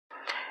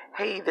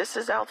Hey, this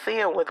is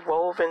Althea with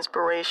Wove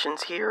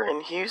Inspirations here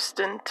in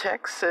Houston,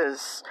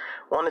 Texas.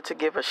 Wanted to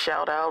give a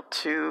shout out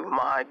to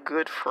my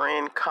good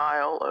friend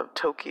Kyle of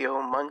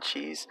Tokyo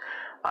Munchies.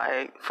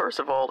 I, first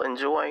of all,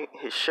 enjoy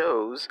his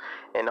shows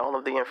and all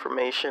of the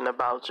information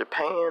about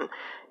Japan.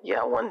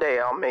 Yeah, one day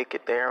I'll make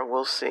it there,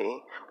 we'll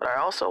see. But I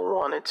also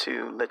wanted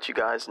to let you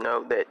guys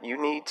know that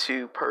you need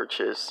to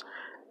purchase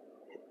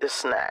the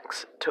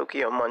snacks,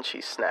 Tokyo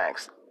Munchie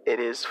snacks. It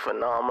is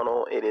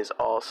phenomenal, it is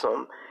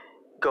awesome.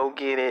 Go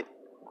get it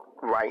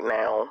right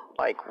now,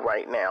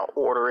 right now.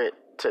 Order it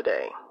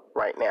today,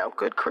 right now.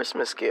 Good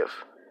Christmas gift.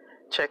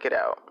 Check it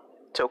out.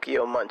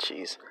 Tokyo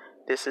Munchies.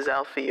 This is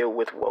Althea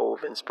with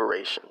Wove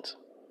Inspirations.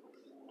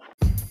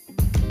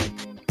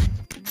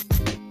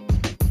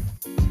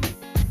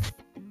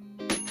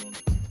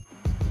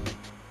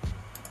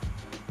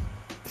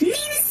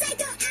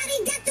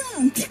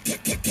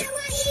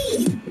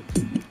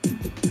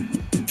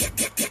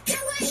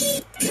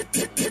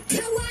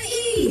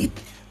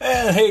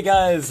 Hey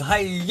guys,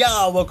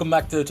 hiya! Welcome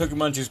back to the Tokyo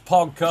Munchies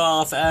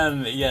podcast,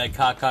 and yeah,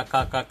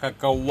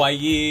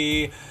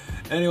 kawaii.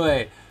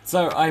 Anyway,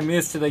 so I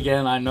missed it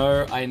again, I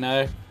know.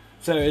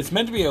 So it's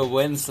meant to be a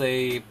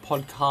Wednesday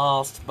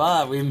podcast,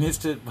 but we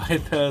missed it by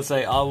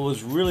Thursday. I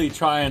was really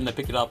trying to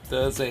pick it up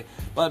Thursday,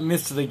 but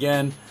missed it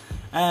again.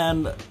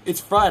 And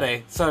it's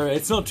Friday, so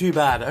it's not too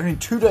bad. Only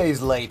 2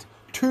 days late,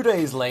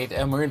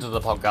 and we're into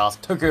the podcast.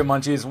 Tokyo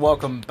Munchies,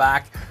 welcome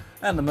back.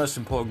 And the most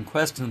important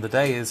question of the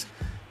day is,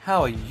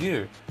 how are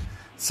you?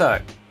 So,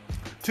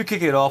 to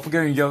kick it off, we're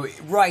going to go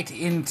right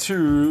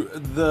into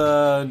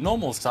the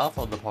normal stuff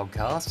of the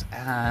podcast.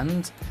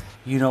 And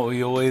you know what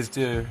we always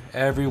do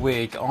every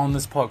week on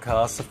this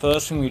podcast. The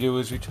first thing we do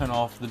is we turn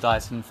off the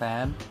Dyson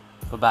fan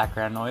for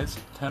background noise.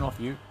 Turn off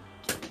you.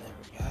 There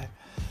we go.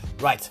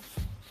 Right.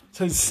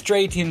 So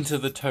straight into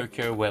the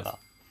Tokyo weather.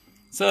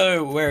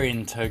 So we're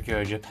in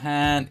Tokyo,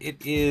 Japan.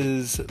 It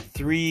is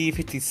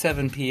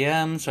 3:57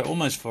 p.m., so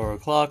almost 4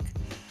 o'clock.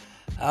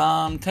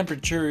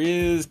 Temperature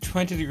is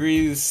 20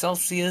 degrees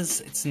Celsius.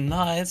 It's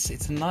nice.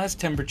 It's a nice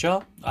temperature.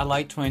 I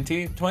like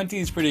 20. 20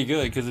 is pretty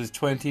good because it's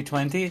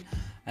 2020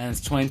 and it's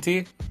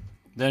 20.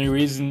 The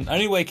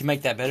only way you can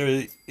make that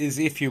better is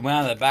if you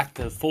wound it back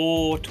to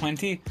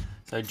 420.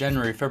 So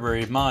January,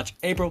 February, March,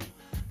 April.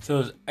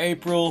 So it's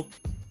April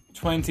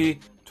 20,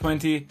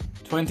 20,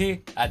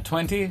 20 at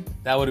 20.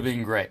 That would have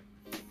been great.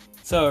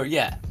 So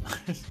yeah.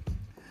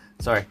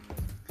 Sorry.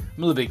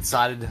 I'm a little bit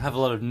excited to have a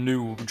lot of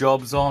new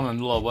jobs on and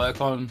a lot of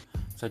work on,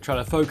 so try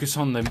to focus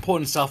on the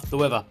important stuff, the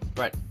weather.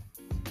 Right.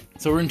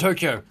 So we're in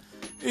Tokyo.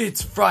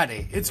 It's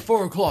Friday. It's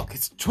 4 o'clock.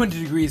 It's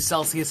 20 degrees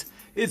Celsius.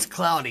 It's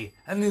cloudy,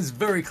 and it is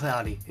very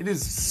cloudy. It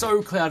is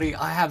so cloudy.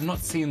 I have not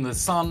seen the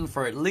sun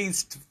for at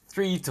least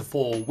 3 to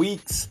 4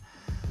 weeks.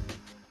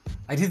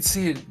 I did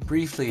see it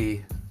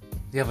briefly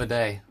the other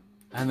day,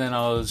 and then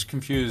I was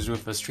confused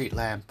with a street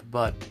lamp,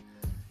 but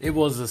it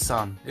was the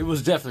sun. It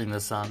was definitely the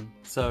sun.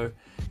 So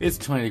it's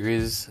 20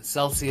 degrees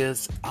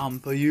Celsius.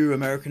 For you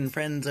American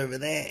friends over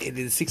there, it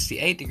is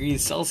 68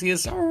 degrees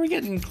Celsius. Oh, we're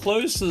getting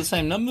close to the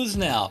same numbers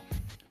now.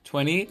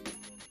 20,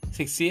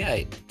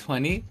 68,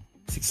 20,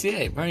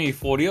 68. We're only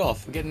 40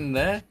 off. We're getting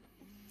there.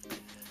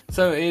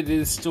 So it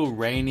is still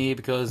rainy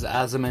because,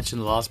 as I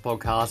mentioned in the last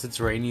podcast, it's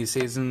rainy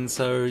season,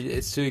 so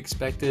it's to be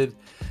expected.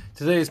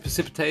 Today's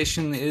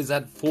precipitation is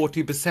at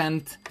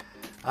 40%.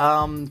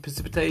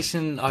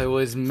 Precipitation, I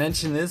always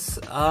mention this,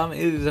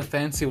 it is a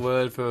fancy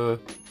word for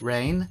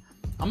rain.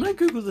 I'm going to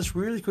Google this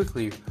really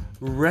quickly.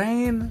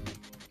 Rain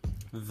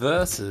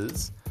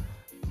versus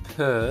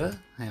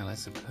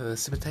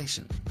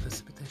precipitation.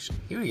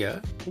 Here we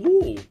go.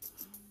 Ooh,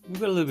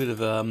 we've got a little bit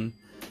of a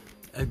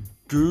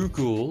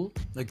Google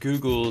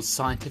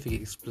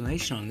scientific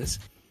explanation on this.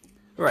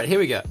 Alright, here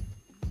we go.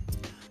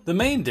 The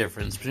main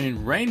difference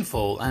between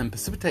rainfall and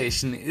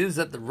precipitation is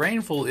that the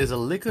rainfall is a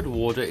liquid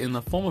water in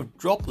the form of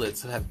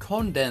droplets that have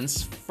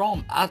condensed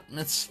from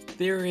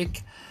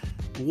atmospheric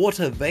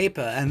water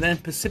vapor and then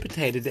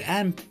precipitated,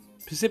 and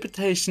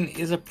precipitation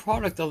is a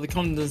product of the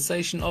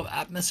condensation of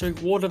atmospheric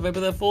water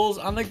vapor that falls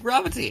under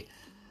gravity.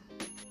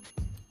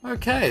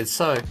 Okay,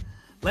 so,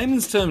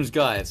 layman's terms,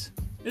 guys,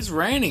 it's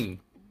raining.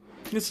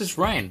 It's just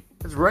rain.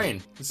 It's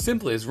rain. It's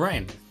simply as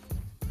rain.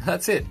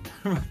 That's it.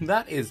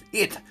 That is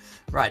it.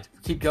 Right,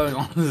 keep going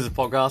on with this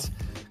podcast,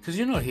 because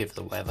you're not here for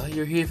the weather,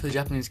 you're here for the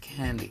Japanese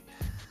candy.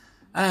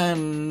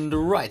 And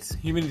right,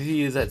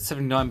 humidity is at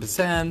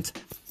 79%,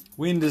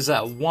 wind is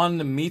at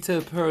 1 meter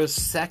per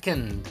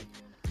second.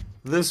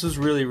 This was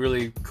really,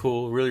 really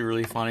cool, really,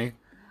 really funny.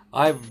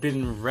 I've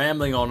been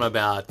rambling on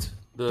about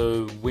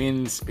the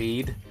wind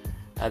speed,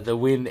 the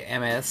wind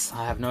MS.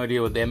 I have no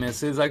idea what the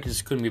MS is, I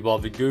just couldn't be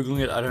bothered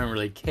Googling it, I don't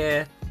really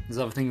care. There's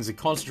other things to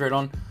concentrate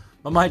on.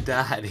 But my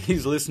dad,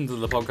 he's listened to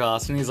the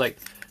podcast, and he's like,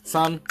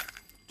 "Son,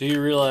 do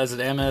you realize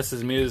that MS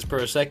is meters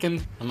per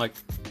second?" I'm like,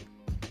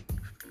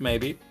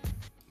 "Maybe."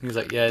 He's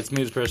like, "Yeah, it's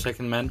meters per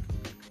second, man."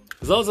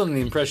 Because I was under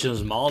the impression it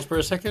was miles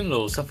per second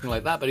or something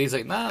like that, but he's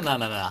like, nah.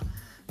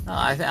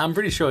 I'm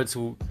pretty sure it's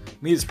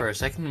meters per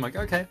second. I'm like,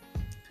 okay.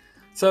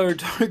 So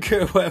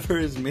Tokyo weather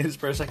is meters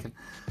per second.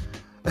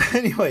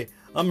 Anyway,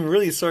 I'm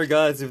really sorry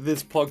guys if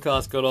this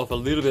podcast got off a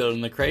little bit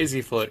on the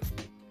crazy foot.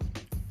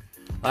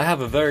 I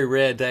have a very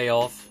rare day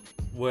off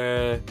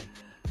where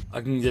I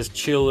can just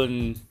chill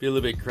and be a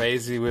little bit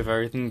crazy with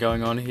everything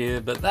going on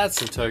here, but that's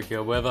the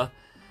Tokyo weather.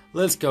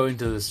 Let's go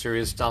into the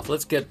serious stuff.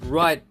 Let's get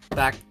right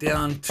back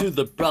down to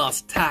the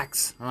brass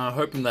tacks. And I'm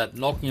hoping that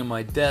knocking on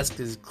my desk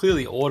is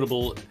clearly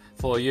audible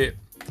for you.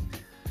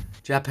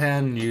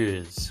 Japan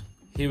news.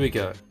 Here we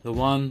go. The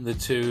 1, the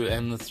 2,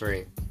 and the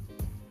 3.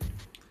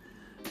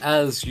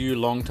 As you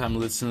long-time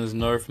listeners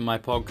know from my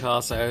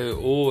podcast, I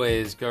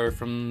always go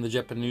from the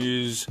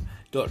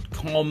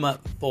Japanews.com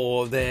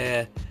for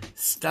their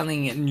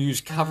stunning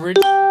news coverage.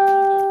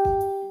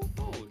 Oh,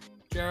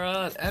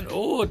 Gerard and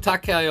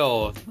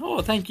Takayo.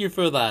 Oh, thank you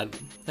for that.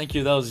 Thank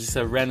you. That was just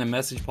a random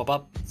message pop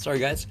up. Sorry,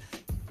 guys.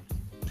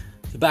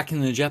 So back in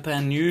the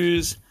Japan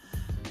news,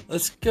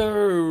 let's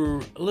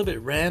go a little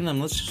bit random.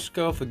 Let's just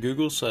go off a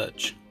Google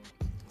search.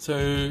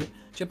 So,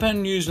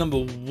 Japan news number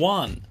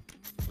 1.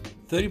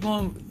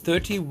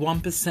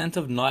 31%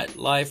 of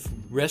nightlife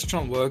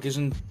restaurant workers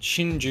in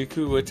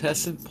Shinjuku were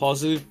tested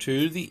positive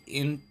to the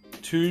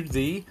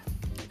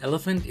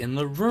elephant in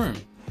the room.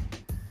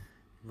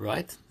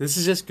 Right? This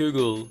is just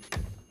Google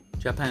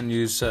Japan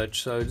news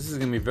search, so this is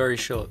going to be very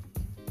short.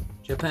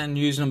 Japan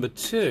news number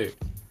 2.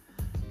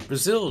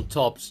 Brazil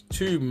tops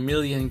 2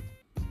 million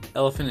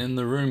elephant in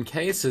the room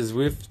cases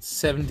with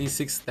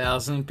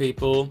 76,000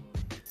 people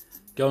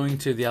going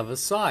to the other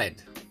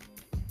side.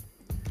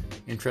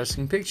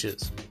 Interesting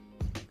pictures.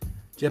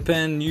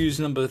 Japan news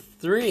number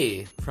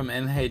 3 from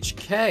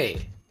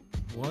NHK.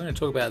 We're going to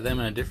talk about them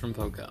in a different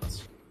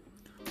podcast.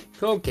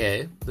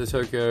 Koke, the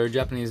Tokyo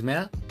Japanese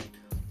mayor,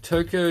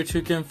 Tokyo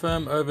to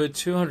confirm over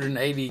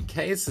 280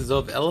 cases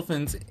of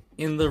elephants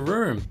in the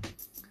room.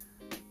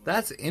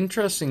 That's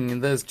interesting.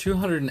 There's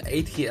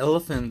 280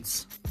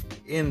 elephants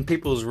in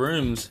people's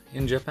rooms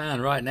in Japan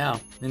right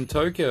now. In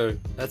Tokyo,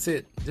 that's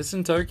it. Just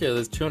in Tokyo,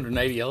 there's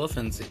 280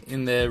 elephants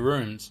in their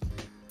rooms.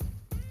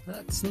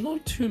 That's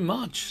not too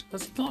much.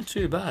 That's not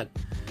too bad.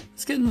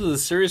 Let's get into the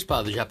serious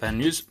part of the Japan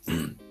news.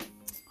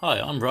 Hi,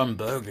 I'm Ron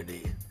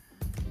Burgundy.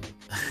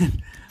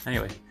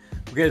 Anyway,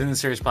 we'll get into the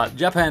serious part.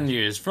 Japan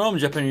news from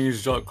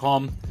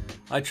japanews.com.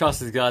 I trust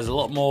these guys a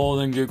lot more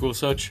than Google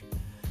search.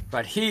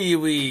 Right, here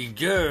we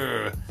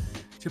go.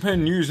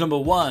 Japan news number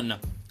 1.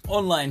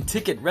 Online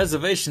ticket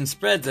reservation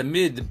spreads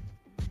amid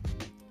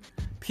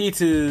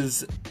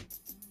Peters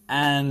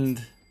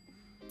and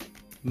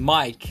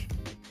Mike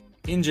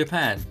in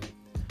Japan.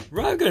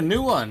 Right, we've got a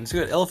new one. So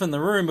we've got Elephant in the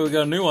Room, but we've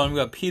got a new one.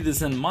 We've got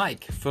Peters and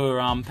Mike for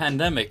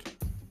Pandemic.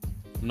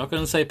 I'm not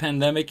going to say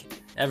Pandemic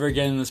ever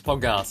again in this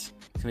podcast.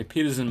 It's going to be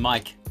Peters and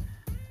Mike.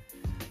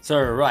 So,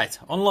 right.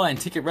 Online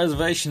ticket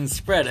reservations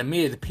spread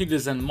amid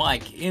Peters and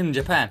Mike in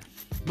Japan.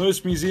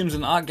 Most museums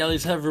and art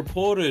galleries have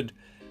reopened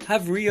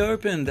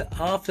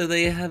after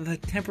they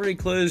have temporarily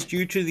closed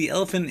due to the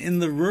elephant in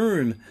the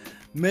room.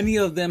 Many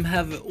of them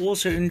have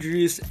also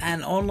introduced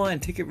an online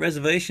ticket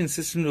reservation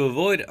system to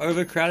avoid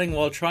overcrowding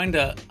while trying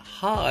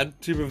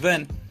hard to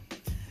prevent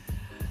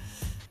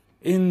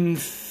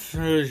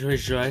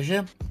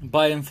infiltration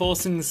by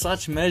enforcing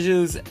such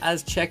measures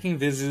as checking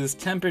visitors'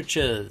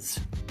 temperatures.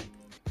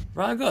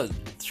 Right, I've got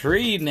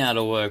 3 now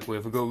to work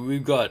with.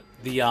 We've got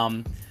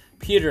the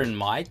Peter and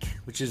Mike,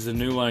 which is the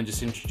new one I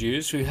just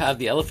introduced. We have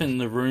the Elephant in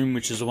the Room,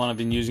 which is the one I've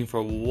been using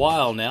for a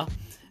while now.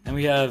 And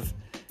we have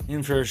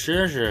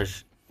infiltration,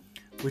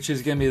 which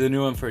is going to be the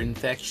new one for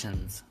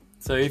infections.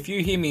 So if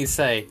you hear me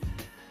say,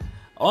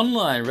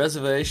 online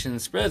reservation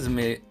spreads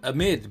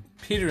amid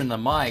Peter and the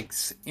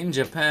Mikes in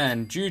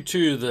Japan due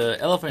to the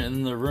elephant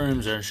in the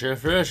rooms and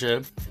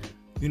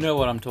you know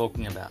what I'm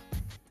talking about.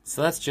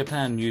 So that's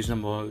Japan news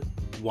number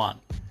 1.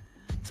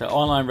 So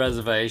online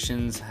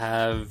reservations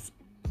have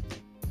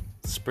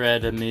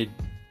spread amid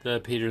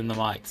the Peter and the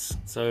Mikes.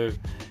 So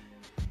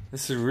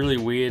this is really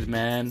weird,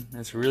 man.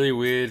 It's really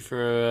weird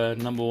for a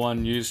number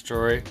 1 news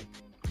story.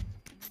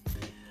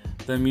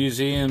 The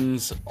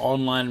museum's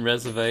online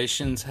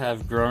reservations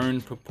have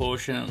grown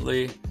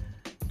proportionately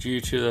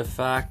due to the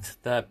fact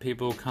that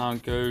people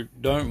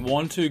don't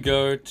want to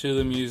go to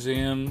the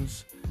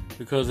museums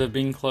because they've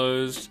been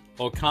closed,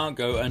 or can't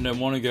go and don't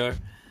want to go.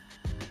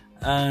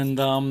 And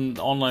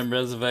online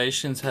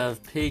reservations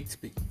have peaked.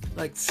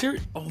 Like,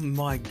 oh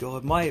my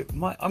god,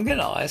 I'm getting an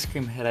ice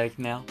cream headache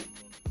now.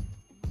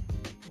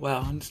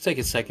 Wow, just take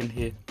a second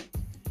here.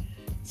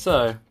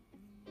 So,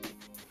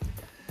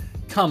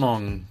 come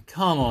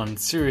on,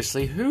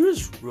 seriously,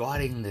 who's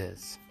writing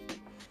this?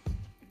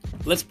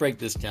 Let's break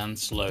this down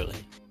slowly.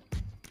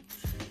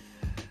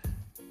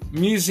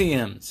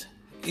 Museums.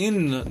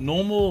 In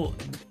normal,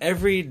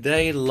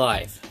 everyday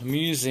life,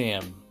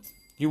 museum,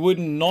 you would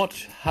not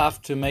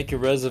have to make a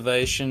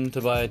reservation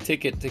to buy a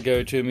ticket to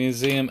go to a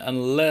museum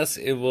unless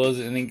it was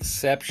an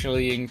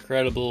exceptionally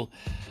incredible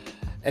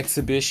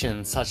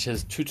exhibition, such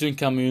as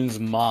Tutankhamun's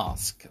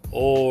mask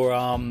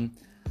or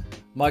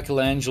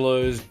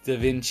Michelangelo's Da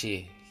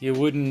Vinci. You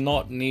would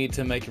not need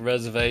to make a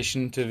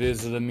reservation to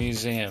visit a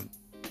museum.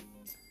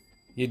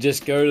 You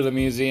just go to the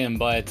museum,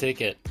 buy a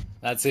ticket.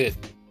 That's it.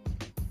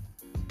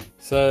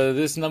 So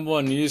this number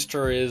one news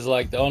story is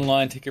like the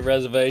online ticket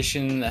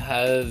reservation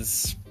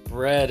has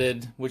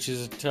spreaded, which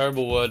is a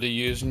terrible word to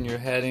use when you're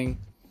heading,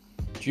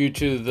 due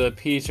to the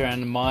Peter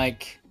and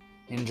Mike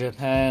in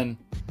Japan.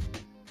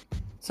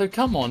 So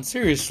come on,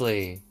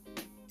 seriously.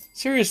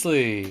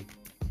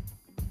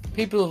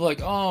 People are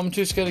like, oh, I'm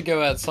too scared to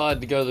go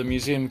outside to go to the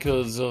museum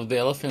because of the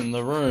elephant in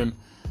the room,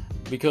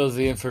 because of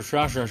the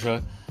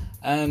infrastructure.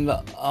 And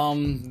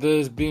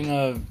there's been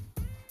a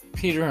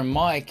Peter and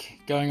Mike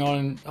going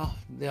on. I'm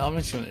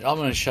gonna shut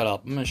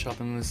up. I'm gonna shut up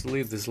and let's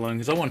leave this alone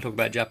because I want to talk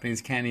about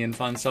Japanese candy and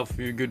fun stuff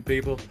for you good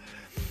people.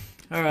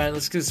 Alright,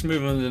 let's just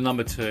move on to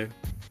number 2.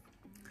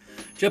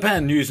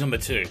 Japan news number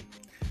 2.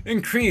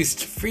 Increased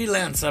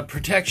freelancer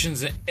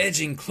protections are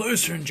edging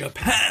closer in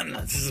Japan.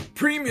 This is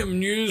premium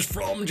news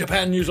from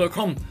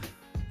japannews.com.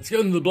 Let's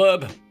go into the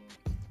blurb.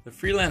 The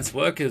freelance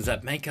workers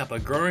that make up a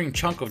growing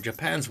chunk of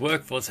Japan's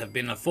workforce have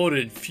been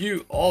afforded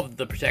few of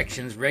the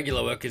protections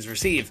regular workers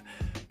receive,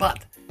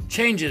 but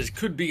changes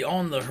could be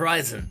on the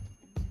horizon.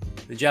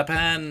 The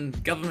Japan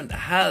government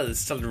has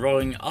started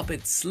rolling up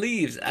its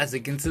sleeves as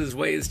it considers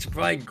ways to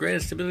provide greater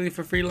stability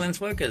for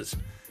freelance workers.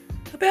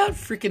 About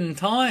freaking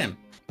time.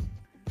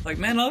 Like,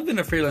 man, I've been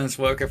a freelance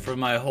worker for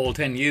my whole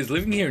 10 years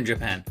living here in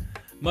Japan.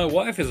 My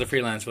wife is a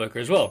freelance worker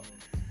as well.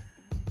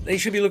 They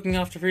should be looking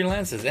after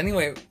freelancers.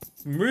 Anyway,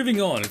 moving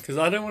on, because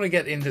I don't want to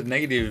get into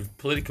negative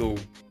political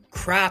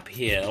crap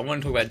here. I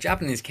want to talk about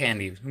Japanese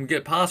candy. We'll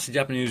get past the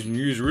Japanese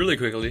news really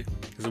quickly,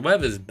 because the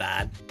weather's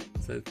bad.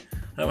 So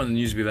I don't want the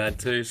news to be bad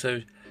too.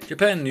 So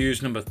Japan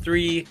news number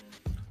 3,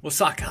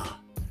 Osaka.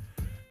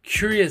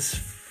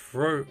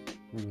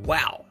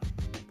 Wow.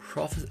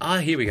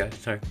 Here we go.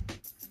 Sorry.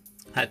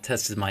 That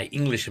tested my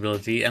English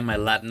ability and my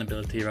Latin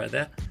ability right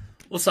there.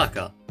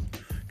 Osaka.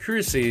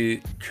 Curious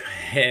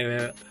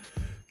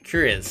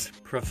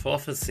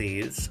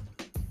prophecies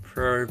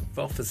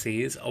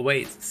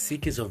await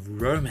seekers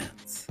of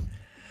romance.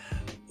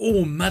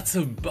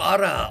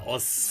 Matsubara,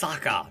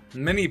 Osaka.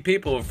 Many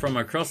people from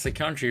across the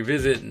country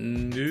visit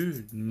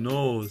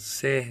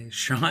No-se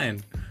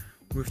Shrine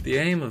with the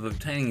aim of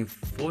obtaining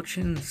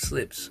fortune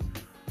slips,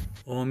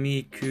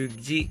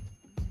 omikuji,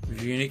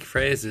 with unique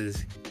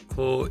phrases,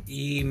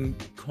 komikuji.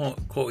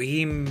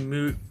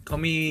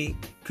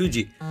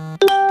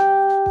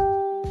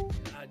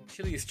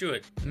 Chili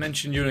Stewart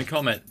mentioned you in a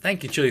comment.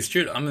 Thank you, Chili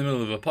Stewart. I'm in the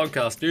middle of a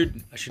podcast,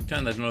 dude. I should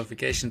turn those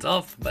notifications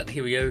off, but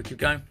here we go. Keep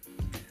going.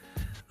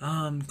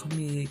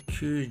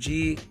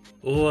 Komikuji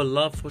or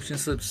love fortune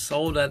slips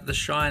sold at the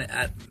shrine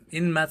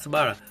in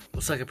Matsubara,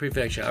 Osaka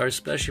Prefecture, are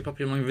especially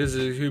popular among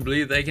visitors who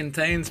believe they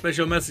contain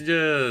special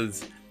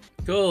messages.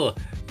 Cool.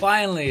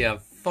 Finally, a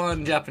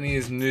fun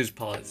Japanese news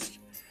post.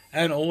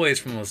 And always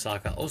from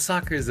Osaka.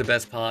 Osaka is the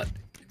best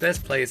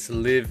place to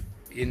live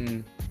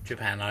in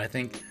Japan, I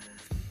think.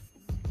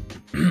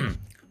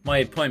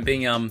 My point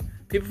being,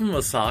 people from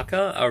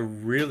Osaka are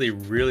really,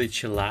 really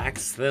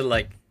chillax. They're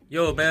like,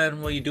 yo,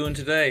 man, what are you doing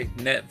today?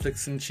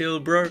 Netflix and chill,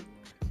 bro?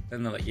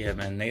 And they're like, yeah,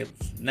 man,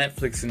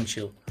 Netflix and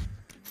chill.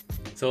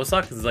 So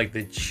Osaka is like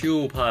the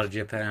chill part of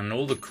Japan.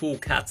 All the cool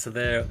cats are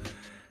there.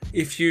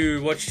 If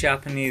you watch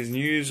Japanese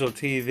news or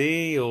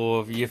TV,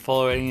 or if you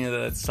follow any of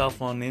that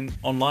stuff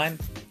online,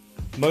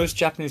 most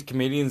Japanese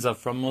comedians are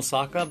from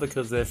Osaka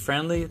because they're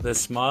friendly, they're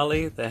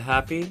smiley, they're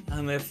happy,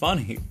 and they're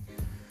funny.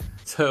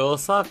 So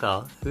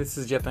Osaka, this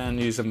is Japan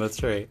news number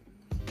 3.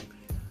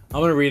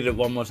 I'm going to read it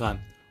one more time.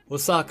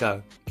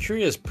 Osaka,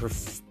 curious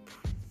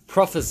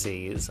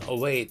prophecies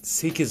await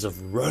seekers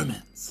of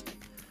romance.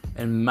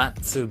 In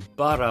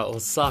Matsubara,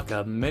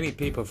 Osaka, many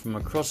people from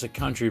across the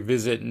country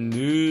visit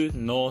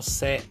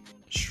No-se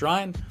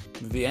Shrine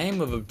with the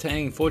aim of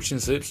obtaining fortune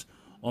slips,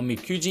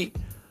 omikuji,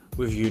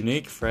 with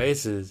unique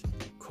phrases,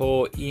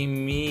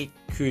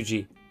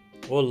 koimikuji,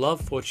 or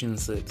love fortune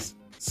slips,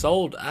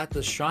 sold at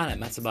the shrine at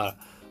Matsubara,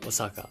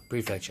 Osaka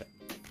Prefecture,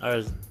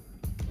 are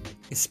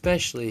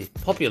especially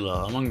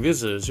popular among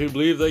visitors who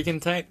believe they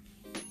contain...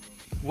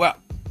 Wow.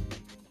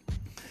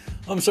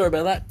 I'm sorry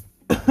about that.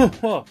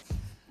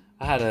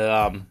 I had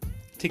a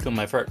tickle in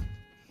my throat.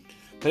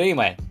 But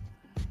anyway,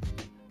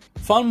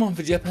 fun one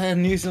for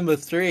Japan news number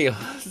 3.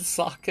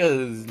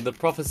 Osaka's the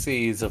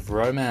prophecies of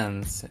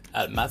romance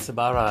at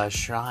Matsubara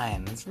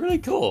Shrine. It's really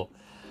cool.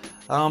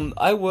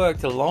 I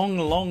worked a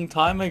long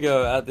time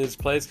ago at this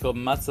place called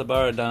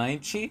Matsubara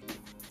Daiichi.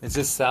 It's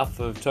just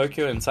south of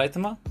Tokyo in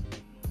Saitama.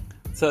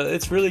 So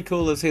it's really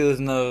cool to see there's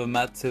no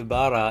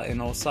Matsubara in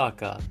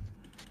Osaka.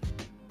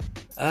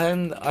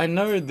 And I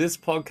know this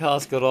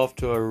podcast got off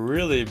to a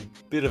really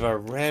bit of a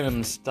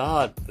random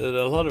start. A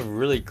lot of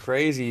really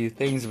crazy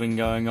things have been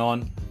going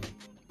on.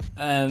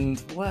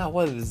 And wow,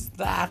 what is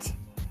that?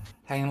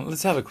 Hang on,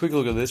 let's have a quick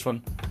look at this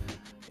one.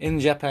 In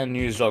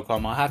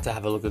japannews.com, I have to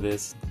have a look at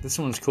this. This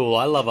one's cool.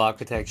 I love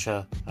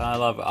architecture. I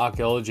love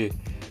archaeology.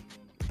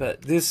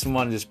 But this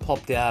one just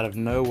popped out of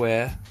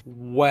nowhere.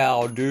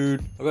 Wow,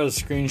 dude. I've got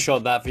to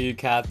screenshot that for you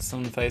cats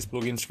on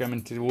Facebook, Instagram,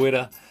 and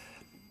Twitter.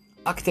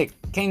 Architect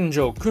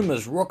Kenjo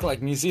Kuma's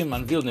rock-like museum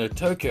unveiled near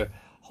Tokyo.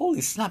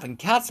 Holy snapping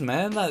cats,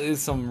 man. That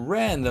is some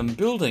random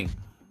building.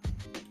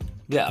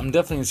 Yeah, I'm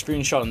definitely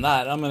screenshotting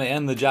that. I'm going to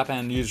end the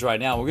Japan news right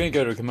now. We're going to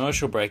go to a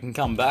commercial break and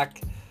come back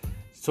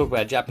to talk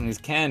about Japanese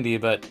candy,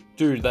 but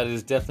dude, that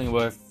is definitely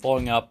worth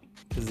following up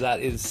because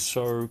that is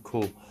so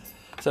cool.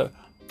 So,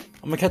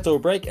 I'm going to cut to a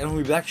break and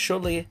we'll be back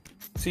shortly.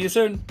 See you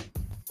soon.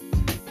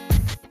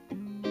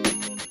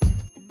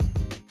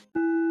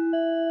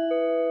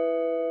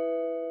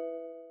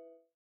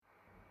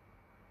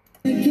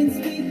 I can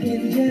speak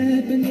in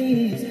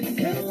Japanese.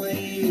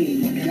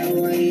 Kawaii,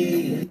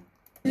 kawaii.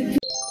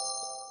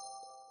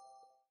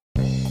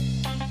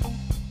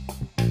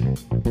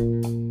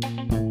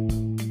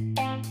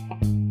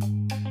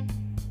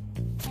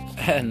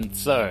 And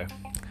so,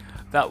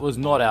 that was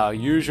not our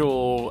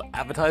usual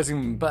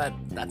advertising, but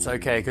that's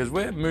okay because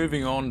we're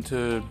moving on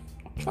to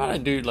try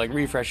to do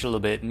refresh a little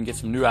bit and get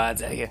some new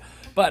ads out here.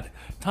 But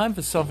time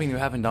for something you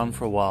haven't done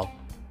for a while.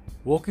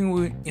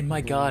 Walking in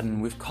my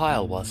garden with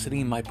Kyle while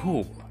sitting in my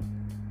pool.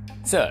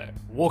 So,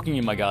 walking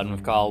in my garden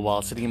with Kyle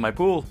while sitting in my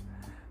pool.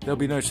 There'll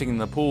be no sitting in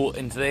the pool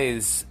in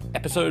today's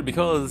episode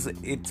because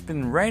it's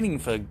been raining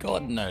for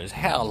God knows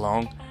how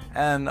long,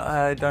 and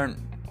I don't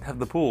have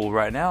the pool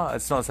right now.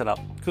 It's not set up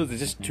because it's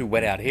just too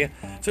wet out here.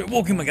 So,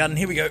 walking in my garden,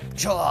 here we go.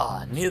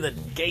 Near the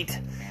gate.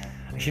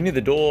 Actually, near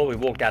the door, we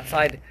walked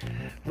outside.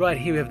 Right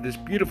here we have this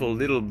beautiful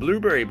little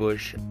blueberry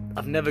bush.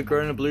 I've never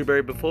grown a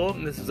blueberry before,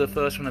 and this is the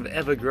first one I've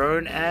ever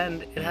grown,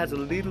 and it has a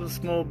little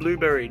small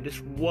blueberry,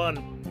 just one.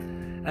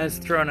 And it's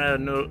thrown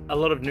out a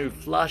lot of new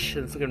flush,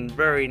 and it's looking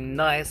very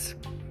nice.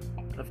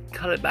 I've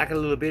cut it back a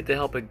little bit to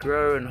help it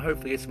grow and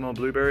hopefully get some more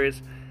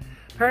blueberries.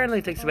 Apparently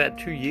it takes about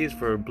 2 years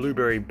for a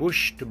blueberry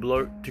bush to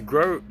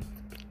grow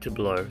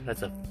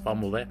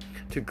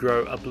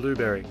a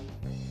blueberry.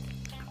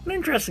 An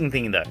interesting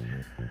thing though.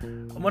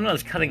 When I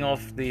was cutting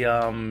off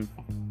the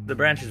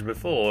branches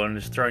before and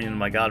just throwing them in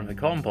my garden for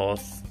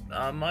compost,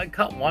 I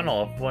cut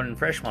one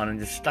fresh one and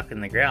just stuck in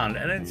the ground,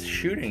 and it's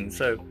shooting.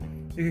 So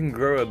you can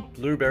grow a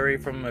blueberry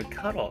from a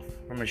cutoff,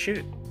 from a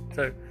shoot.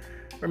 So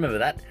remember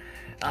that.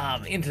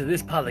 Into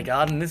this part of the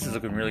garden, this is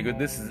looking really good.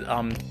 This is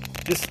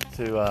just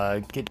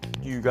to get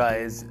you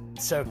guys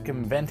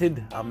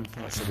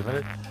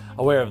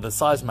aware of the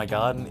size of my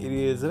garden. It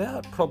is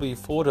about probably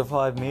 4 to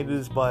 5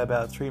 meters by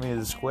about 3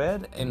 meters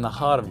squared in the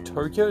heart of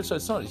Tokyo, so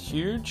it's not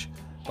huge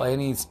by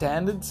any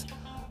standards,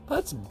 but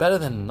it's better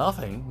than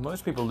nothing.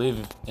 Most people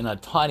live in a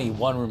tiny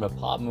one-room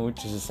apartment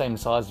which is the same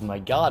size as my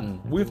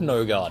garden with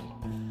no garden.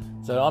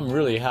 So I'm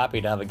really happy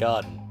to have a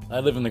garden. I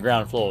live on the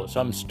ground floor, so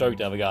I'm stoked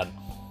to have a garden.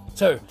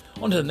 So,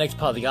 on to the next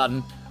part of the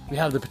garden, we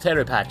have the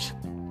potato patch.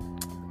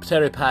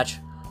 Potato patch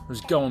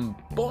was going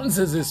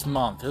bonzes this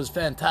month. It was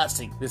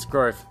fantastic, this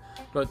growth.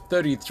 Got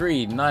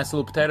 33 nice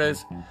little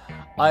potatoes.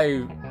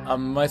 My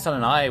son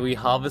and I, we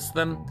harvested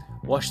them,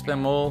 washed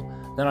them all,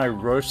 then I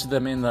roasted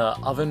them in the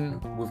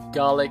oven with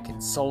garlic,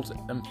 salt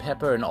and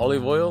pepper and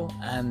olive oil,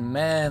 and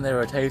man, they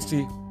were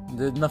tasty.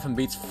 Nothing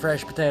beats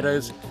fresh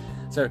potatoes.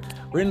 So,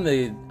 we're in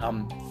the,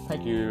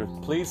 thank you,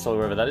 please, or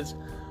wherever that is.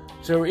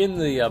 So we're in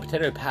the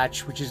potato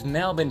patch, which has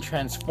now been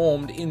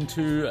transformed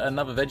into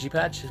another veggie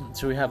patch.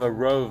 So we have a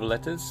row of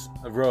lettuce,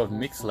 a row of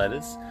mixed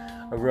lettuce,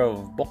 a row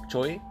of bok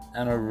choy,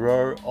 and a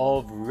row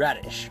of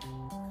radish.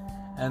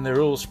 And they're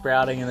all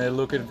sprouting and they're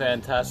looking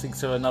fantastic.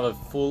 So another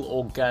full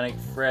organic,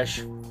 fresh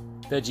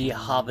veggie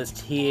harvest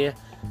here.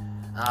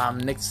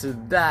 Next to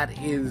that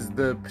is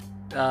the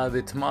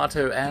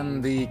tomato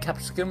and the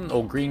capsicum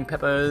or green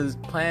peppers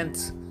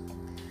plants.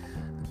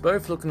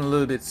 Both looking a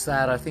little bit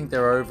sad. I think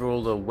they're over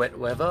all the wet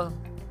weather.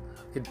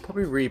 Could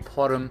probably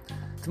repot them.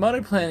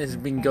 Tomato plant has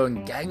been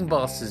going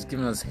gangbusters,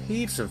 giving us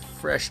heaps of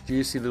fresh,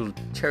 juicy little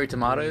cherry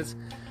tomatoes.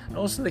 And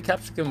also the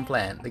capsicum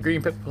plant, the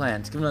green pepper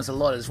plant, giving us a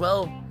lot as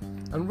well.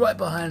 And right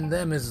behind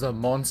them is the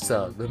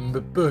monster, the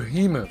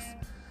behemoth,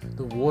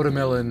 the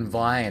watermelon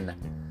vine.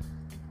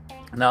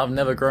 Now, I've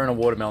never grown a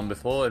watermelon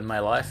before in my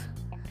life,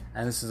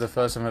 and this is the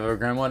first time I've ever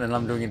grown one, and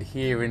I'm doing it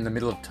here in the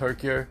middle of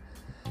Tokyo.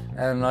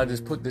 And I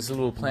just put this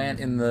little plant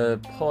in the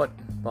pot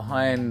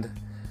behind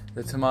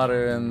the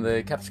tomato and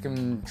the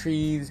capsicum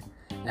trees,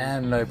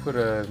 and I put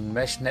a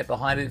mesh net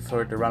behind it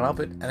for it to run up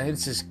it, and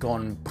it's just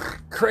gone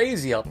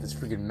crazy up this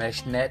freaking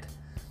mesh net.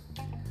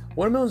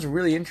 Watermelons are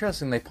really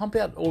interesting. They pump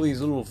out all these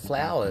little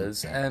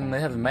flowers, and they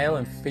have male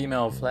and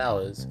female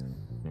flowers.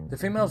 The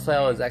female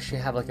flowers actually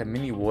have like a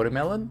mini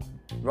watermelon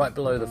right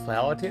below the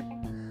flower tip.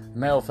 The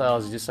male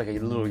flowers are just like a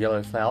little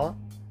yellow flower.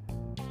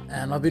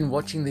 And I've been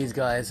watching these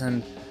guys,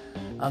 and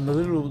the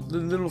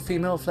little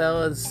female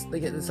flowers,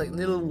 they get this like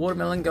little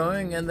watermelon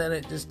going, and then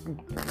it just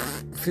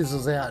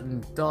fizzles out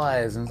and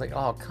dies, and it's like,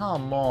 oh,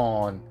 come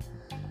on.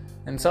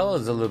 And so I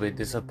was a little bit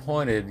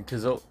disappointed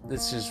because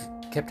this just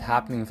kept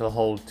happening for the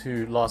whole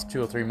last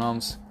 2 or 3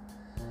 months.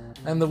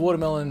 And the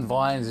watermelon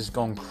vines just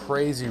gone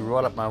crazy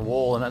right up my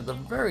wall, and at the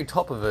very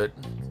top of it,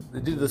 they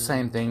did the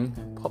same thing,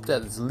 popped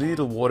out this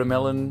little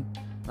watermelon,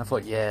 and I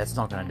thought, yeah, it's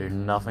not going to do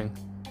nothing.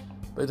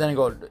 But then it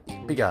got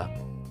bigger,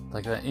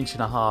 like 1.5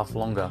 inches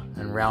longer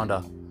and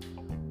rounder.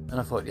 And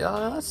I thought,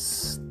 yeah,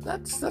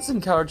 that's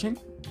encouraging.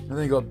 And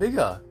then it got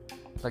bigger,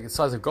 like the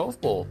size of a golf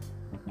ball.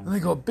 And they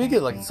got bigger,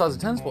 like the size of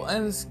a tennis ball,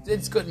 and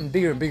it's gotten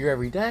bigger and bigger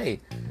every day.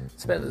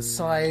 It's about the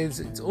size,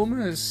 it's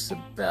almost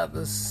about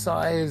the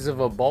size of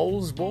a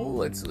bowls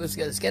ball.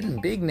 It's getting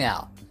big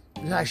now.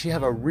 We actually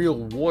have a real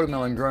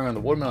watermelon growing on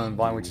the watermelon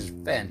vine, which is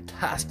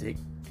fantastic.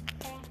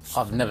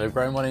 I've never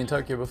grown one in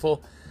Tokyo before.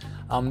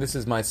 This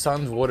is my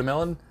son's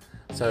watermelon,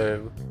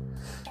 so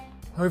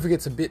hopefully it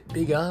gets a bit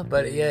bigger,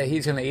 but yeah,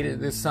 he's going to eat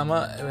it this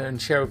summer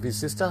and share it with his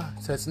sister,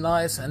 so it's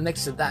nice. And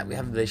next to that we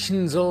have the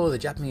shinzo, the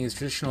Japanese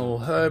traditional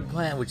herb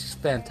plant, which is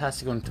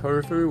fantastic on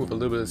tofu with a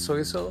little bit of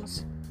soy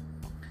sauce.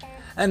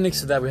 And next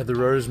to that we have the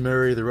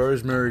rosemary. The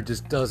rosemary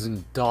just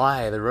doesn't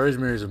die. The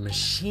rosemary is a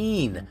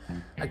machine.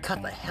 I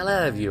cut the hell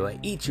out of you. I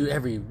eat you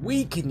every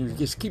week and you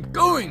just keep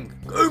going.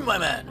 Go, my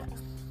man.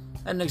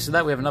 And next to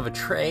that we have another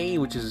tray,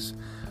 which is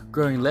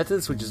growing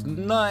lettuce, which is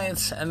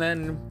nice. And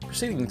then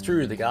proceeding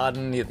through the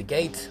garden near the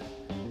gate,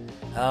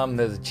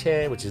 there's a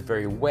chair which is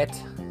very wet.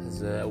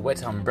 There's a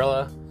wet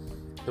umbrella.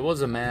 There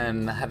was a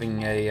man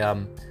having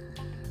a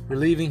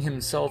relieving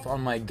himself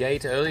on my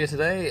gate earlier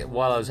today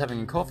while I was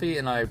having coffee,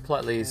 and I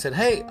politely said,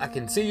 "Hey, I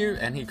can see you,"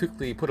 and he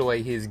quickly put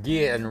away his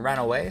gear and ran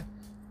away,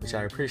 which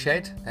I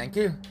appreciate. Thank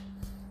you.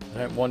 I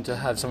don't want to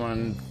have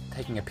someone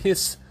taking a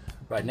piss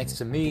right next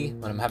to me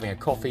when I'm having a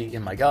coffee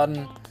in my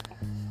garden.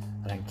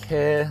 I don't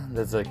care.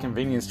 There's a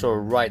convenience store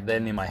right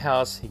there near my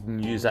house. He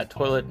can use that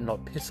toilet and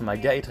not piss on my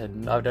gate. I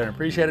don't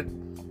appreciate it.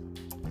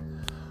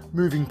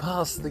 Moving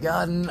past the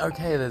garden,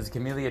 okay, there's a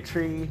camellia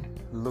tree,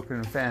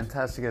 looking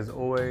fantastic as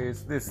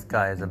always. This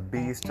guy is a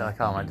beast. I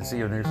can't wait to see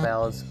your new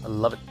flowers. I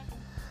love it.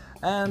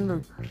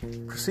 And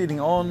proceeding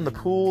on, the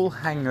pool,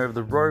 hanging over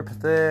the rope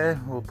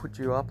there. We'll put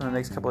you up in the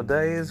next couple of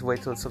days.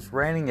 Wait till it stops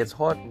raining, gets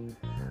hot.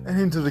 And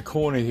into the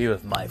corner here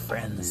with my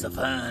friends, the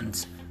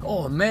ferns.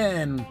 Oh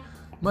man,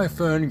 my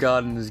fern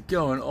garden is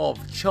going off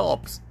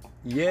chops.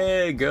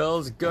 Yeah,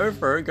 girls, go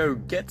for it. Go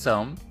get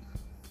some.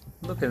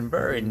 Looking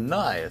very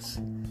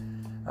nice.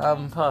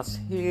 Past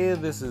here,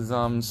 this is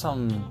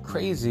some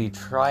crazy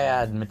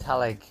triad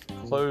metallic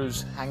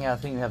clothes hangout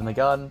thing we have in the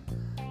garden.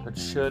 Got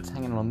shirts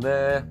hanging on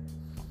there.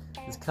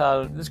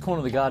 This corner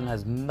of the garden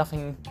has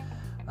nothing.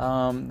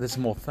 There's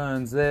some more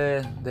ferns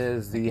there.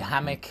 There's the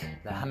hammock.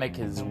 The hammock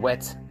is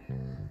wet,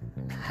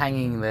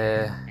 hanging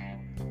there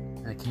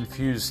in a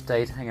confused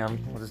state. Hang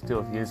on, I'll just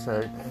deal with you.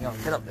 So hang on,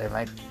 get up there,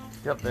 mate.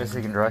 Get up there so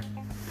you can dry.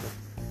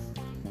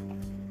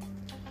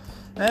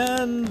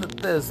 And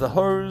there's the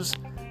hose,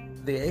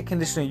 the air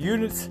conditioner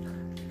unit,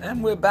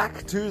 and we're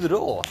back to the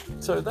door.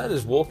 So that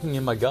is walking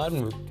in my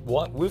garden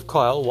with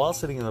Kyle while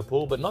sitting in the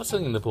pool, but not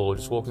sitting in the pool,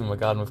 just walking in my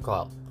garden with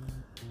Kyle.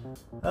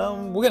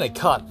 We're going to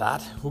cut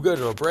that. We'll go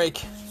to a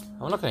break.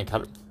 I'm not going to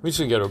cut it. We're just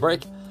going to go to a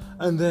break,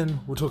 and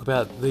then we'll talk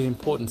about the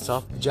important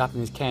stuff, the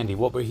Japanese candy,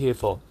 what we're here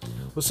for.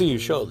 We'll see you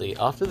shortly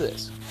after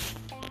this.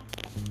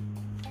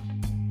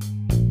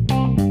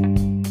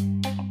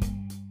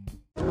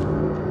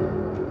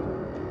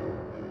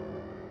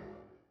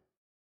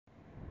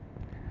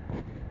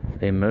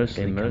 They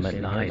mostly come at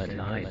night.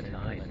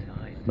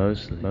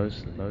 Mostly.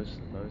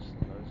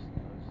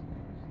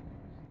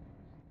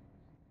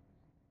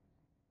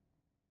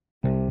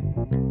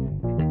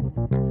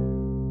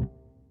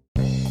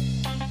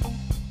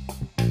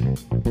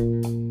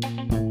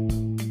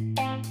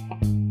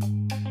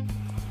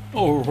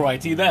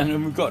 Alrighty then,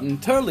 and we've gotten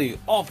totally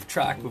off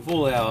track with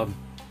all our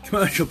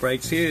commercial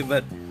breaks here,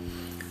 but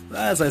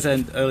as I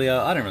said earlier,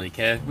 I don't really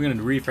care. We're going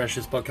to refresh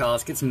this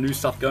podcast, get some new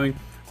stuff going.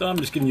 So I'm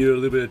just giving you a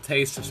little bit of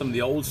taste of some of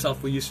the old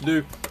stuff we used to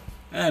do,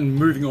 and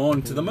moving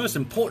on to the most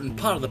important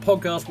part of the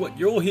podcast, what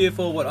you're all here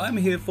for, what I'm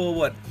here for,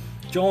 what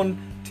John,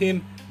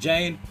 Tim,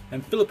 Jane,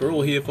 and Philip are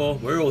all here for.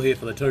 We're all here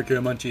for the Tokyo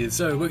Munchies,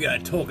 so we're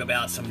going to talk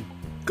about some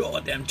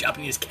goddamn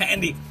Japanese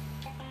candy.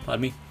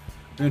 Pardon me.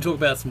 We're going to talk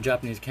about some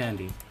Japanese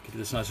candy. Get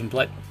this nice and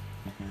plate.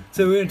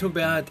 So we're going to talk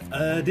about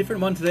a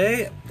different one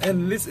today,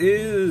 and this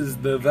is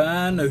the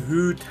Van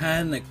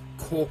Houten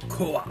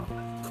Cocoa.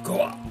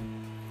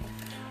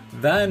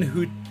 Van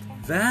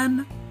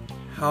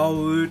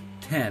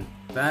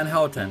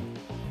Houten.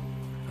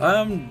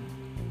 I'm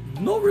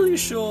not really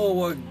sure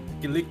what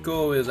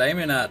Glico is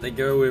aiming at. They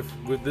go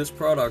with this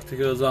product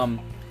because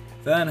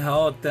Van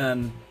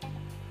Houten,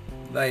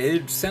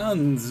 it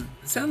sounds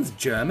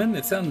German.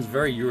 It sounds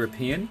very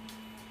European.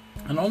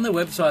 And on their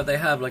website they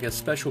have like a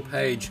special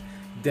page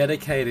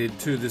dedicated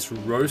to this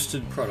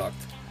roasted product,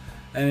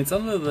 and it's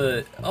under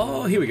the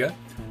here we go.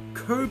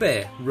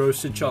 Kobe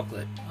roasted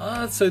chocolate.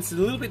 So it's a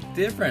little bit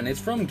different. It's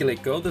from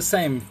Glico, the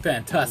same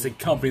fantastic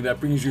company that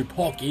brings you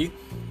Pocky,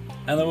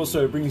 and that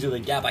also brings you the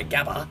Gabba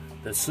Gabba,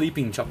 the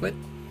sleeping chocolate.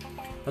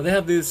 But they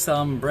have this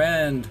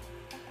brand,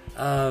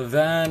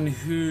 Van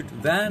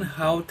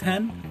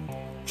Houten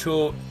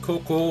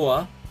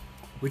Cocoa,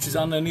 which is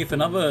underneath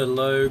another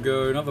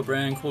logo, another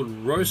brand called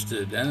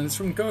Roasted, and it's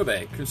from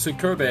Kobe. So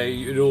Kobe,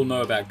 you all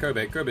know about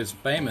Kobe. Kobe is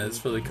famous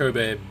for the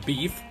Kobe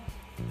beef.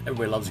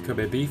 Everybody loves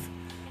Kobe beef.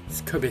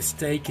 This Kobe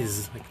steak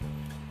is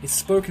it's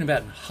spoken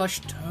about in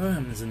hushed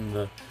terms in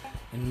the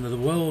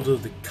world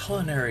of the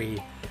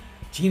culinary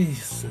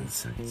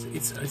geniuses.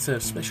 It's a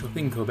special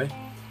thing, Kobe.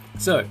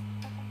 So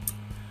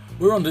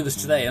we're on to this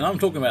today, and I'm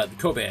talking about the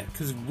Kobe,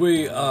 because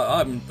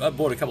I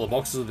bought a couple of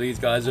boxes of these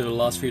guys over the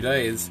last few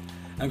days,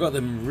 and got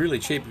them really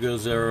cheap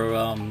because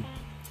they're,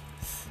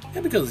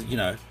 because, you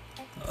know,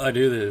 I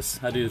do the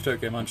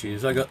Tokyo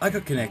Munchies. I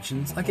got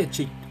connections, I get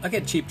cheap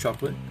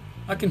chocolate,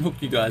 I can hook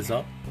you guys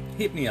up,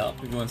 hit me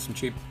up if you want some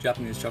cheap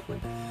Japanese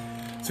chocolate.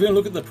 So we're going to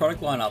look at the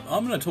product lineup.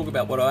 I'm going to talk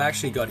about what I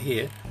actually got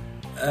here,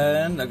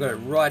 and I got it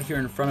right here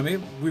in front of me.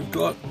 We've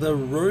got the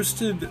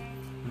roasted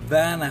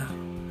Van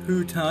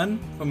Houten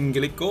from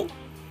Glico.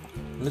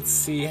 Let's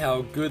see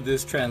how good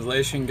this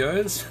translation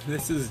goes.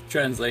 This is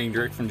translating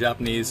direct from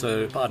Japanese,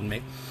 so pardon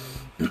me.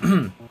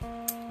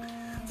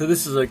 So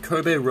this is a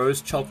Kobe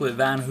roast chocolate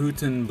Van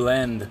Houten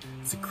blend.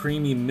 It's a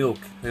creamy milk.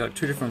 They got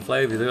two different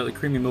flavors. They got the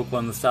creamy milk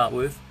one to start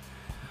with.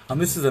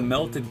 This is a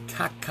melted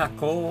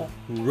kakao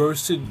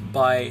roasted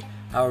by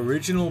our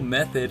original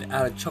method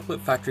at a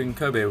chocolate factory in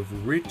Kobe with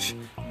rich,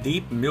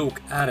 deep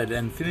milk added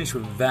and finished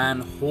with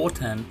Van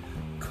Houten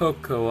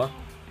cocoa.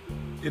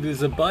 It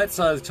is a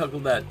bite-sized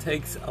chocolate that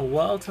takes a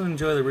while to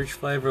enjoy the rich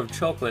flavor of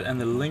chocolate and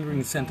the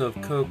lingering scent of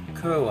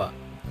cocoa.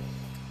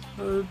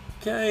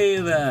 Okay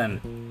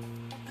then.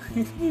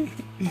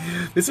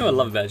 This is what I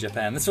love about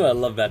Japan, this is what I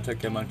love about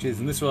Tokyo Munchies,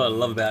 and this is what I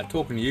love about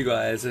talking to you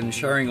guys and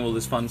sharing all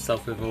this fun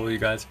stuff with all you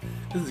guys.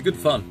 This is good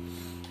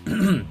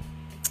fun.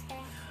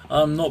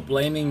 I'm not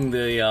blaming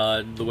the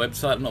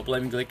website, I'm not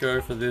blaming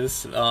Glico for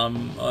this.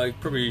 I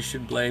probably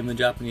should blame the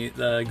Japanese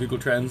Google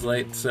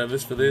Translate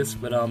service for this,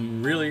 but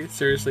really,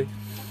 seriously,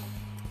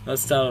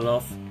 let's start it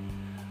off.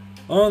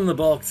 On the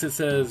box it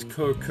says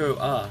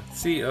Cocoa,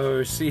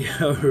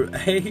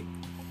 C-O-C-O-A.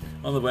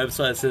 On the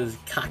website it says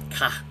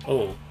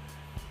Kakao.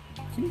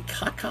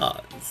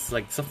 Kaka, it's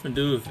like something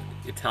to do with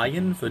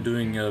Italian for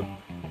doing the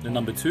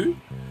number 2.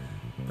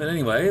 But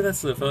anyway,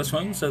 that's the first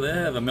one. So they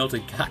have a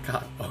melted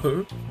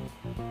cacao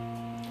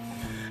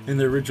in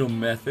the original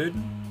method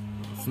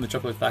from the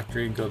chocolate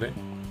factory in Kobe.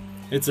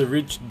 It's a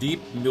rich, deep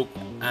milk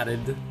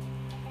added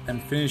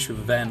and finished with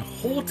Van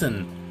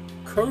Houten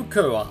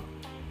cocoa.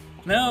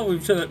 Now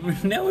we've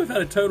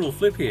had a total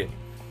flip here.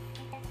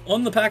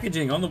 On the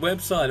packaging, on the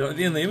website,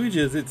 in the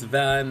images, it's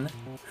Van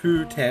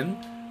Houten.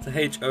 It's a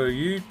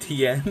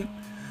H-O-U-T-N.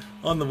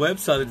 On the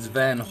website, it's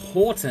Van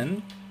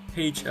Houten,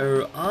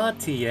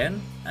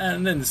 H-O-R-T-N,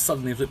 and then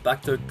suddenly flip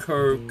back to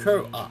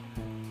cocoa.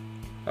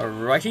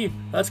 Alrighty,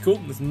 that's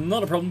cool. It's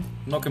not a problem.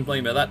 I'm not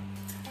complaining about that.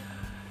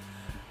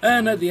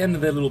 And at the end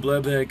of their little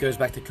blurb there, it goes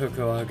back to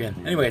cocoa again.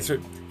 Anyway, so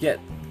yeah,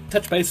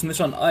 touch base on this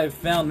one. I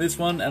found this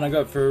one and I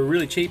got it for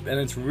really cheap, and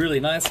it's really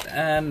nice.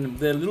 And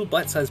they're little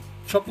bite-sized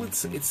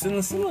chocolates. It's in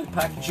a similar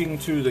packaging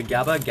to the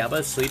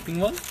Gabba sleeping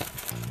one.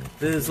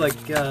 There's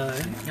like,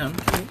 hang on.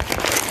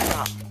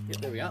 Yeah,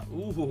 there we are.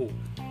 Ooh.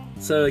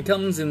 So it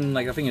comes in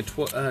like, I think a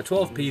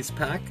 12-piece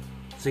pack.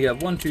 So you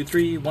have 1, 2,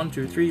 3, 1,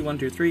 2, 3, 1,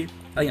 2, 3. I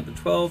think up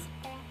to 12.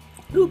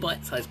 Little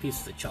bite-sized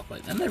pieces of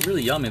chocolate, and they're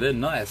really yummy. They're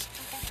nice.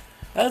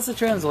 As the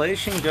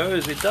translation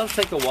goes, it does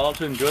take a while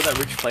to enjoy that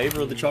rich flavour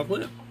of the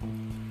chocolate.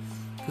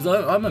 Because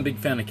I'm a big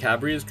fan of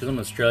Cadbury's, because I'm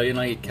Australian.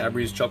 I eat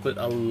Cadbury's chocolate.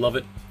 I love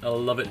it. I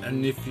love it.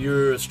 And if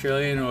you're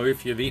Australian or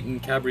if you've eaten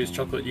Cadbury's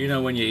chocolate, you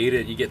know when you eat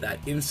it, you get that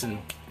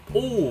instant,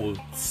 oh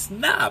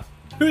snap,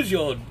 who's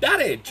your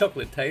daddy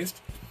chocolate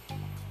taste.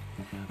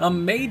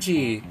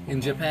 Meiji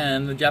in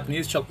Japan, the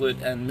Japanese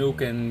chocolate and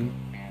milk and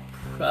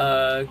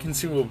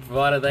consumable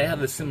provider, they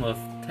have a similar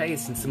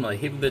taste and similar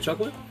hit with their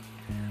chocolate.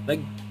 Like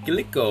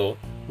Glico,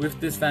 with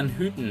this Van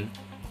Houten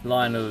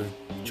line of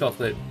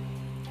chocolate,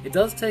 it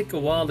does take a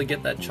while to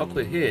get that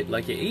chocolate hit.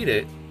 Like you eat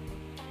it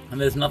and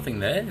there's nothing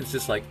there, it's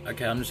just like,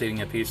 okay, I'm just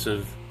eating a piece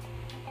of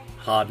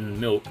hardened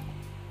milk.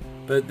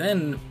 But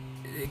then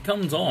it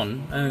comes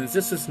on and it's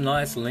just this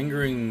nice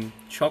lingering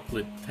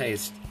chocolate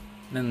taste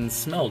and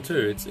smell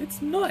too.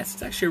 It's nice.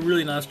 It's actually a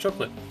really nice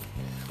chocolate.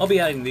 I'll be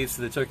adding these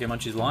to the Tokyo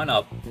Munchies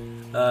lineup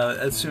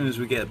as soon as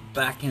we get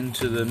back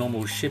into the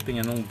normal shipping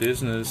and all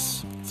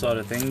business side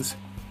of things.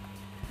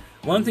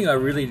 One thing I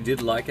really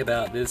did like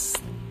about this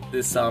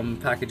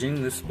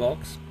packaging, this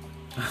box,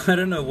 I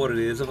don't know what it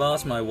is. I've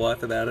asked my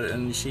wife about it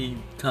and she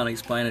can't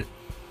explain it,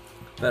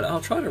 but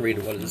I'll try to read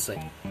it. What does it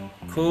say?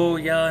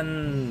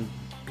 Koyanbin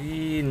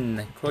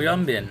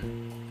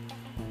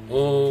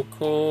o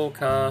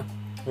koka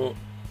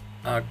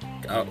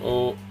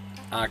o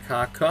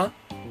akaka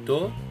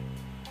do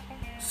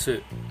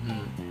su.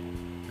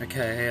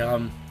 Okay,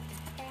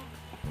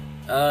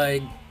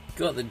 I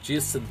got the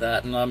gist of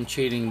that, and I'm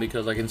cheating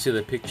because I can see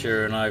the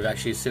picture and I've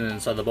actually seen it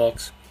inside the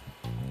box.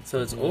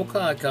 So it's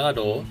Oka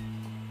Kado,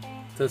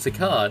 so it's a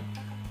card,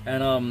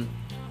 and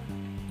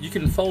you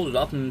can fold it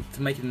up and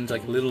to make it into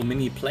like a little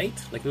mini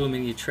plate, like a little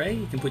mini tray.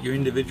 You can put your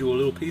individual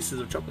little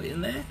pieces of chocolate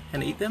in there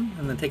and eat them,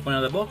 and then take one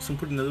out of the box and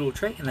put it in the little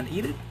tray and then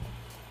eat it.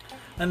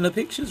 And the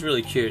picture's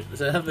really cute.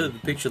 So I have the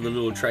picture of the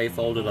little tray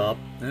folded up,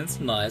 and it's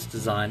a nice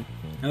design.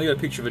 And we got a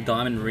picture of a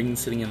diamond ring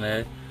sitting in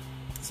there.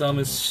 So I'm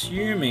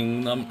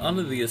assuming, I'm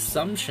under the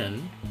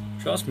assumption,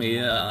 trust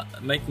me,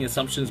 making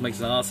assumptions makes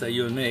an ass out of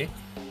you and me.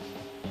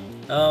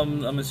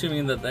 I'm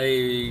assuming that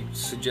they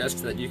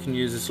suggest that you can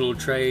use this little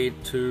tray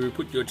to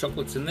put your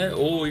chocolates in there,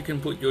 or you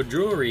can put your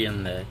jewelry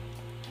in there.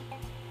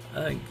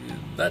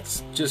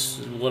 That's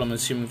just what I'm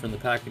assuming from the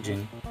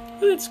packaging.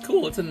 But it's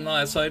cool, it's a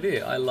nice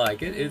idea. I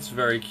like it, it's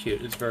very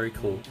cute, it's very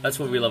cool. That's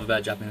what we love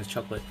about Japanese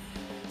chocolate.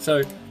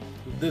 So,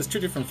 there's 2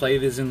 different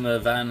flavors in the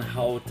Van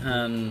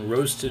Houten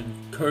Roasted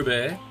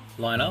Kobe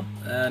lineup,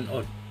 and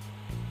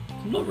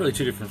not really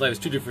 2 different flavors,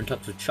 2 different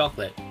types of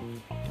chocolate.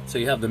 So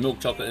you have the milk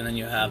chocolate and then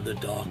you have the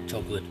dark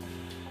chocolate.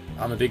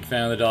 I'm a big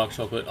fan of the dark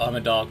chocolate. I'm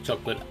a dark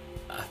chocolate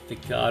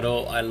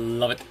aficionado. I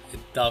love it.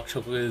 Dark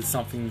chocolate is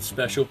something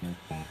special.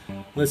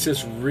 Let's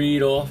just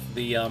read off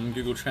the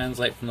Google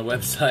Translate from the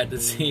website to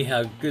see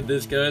how good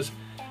this goes.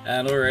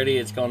 And already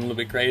it's gone a little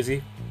bit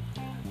crazy.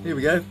 Here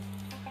we go.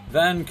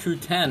 Van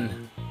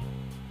Houten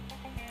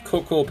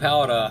cocoa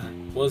powder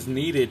was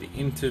kneaded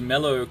into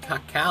mellow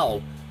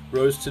cacao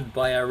roasted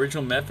by our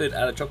original method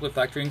at a chocolate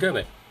factory in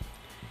Kobe.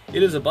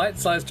 It is a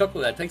bite-sized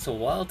chocolate that takes a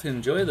while to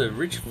enjoy the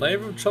rich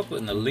flavor of chocolate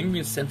and the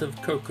lingering scent of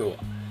cocoa.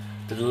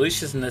 The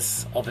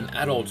deliciousness of an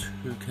adult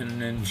who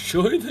can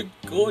enjoy the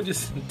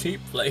gorgeous and deep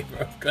flavor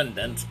of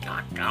condensed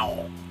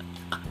cacao.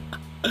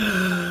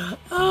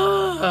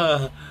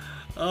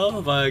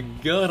 Oh my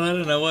god, I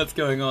don't know what's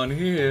going on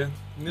here.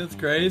 That's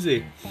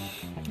crazy.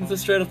 So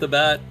straight off the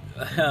bat,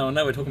 I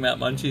know we're talking about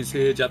munchies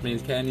here,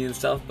 Japanese candy and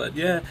stuff, but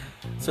yeah.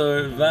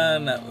 So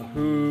Van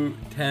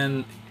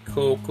Houten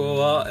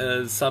Cocoa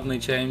has suddenly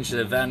changed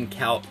to Van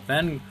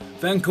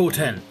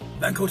Houten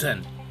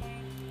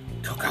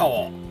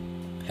Cacao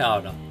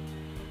powder.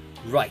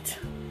 Right.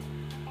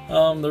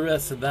 The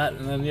rest of that,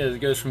 and then yeah, it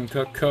goes from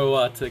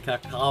cocoa to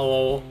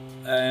cacao,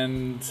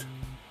 and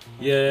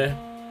yeah.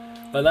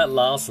 But that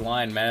last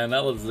line, man,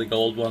 that was the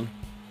gold one.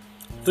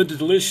 The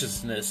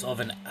deliciousness of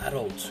an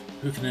adult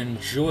who can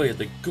enjoy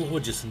the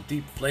gorgeous and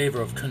deep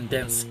flavor of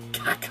condensed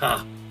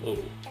cacao. Oh,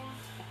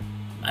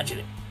 imagine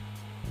it.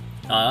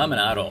 I'm an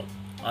adult.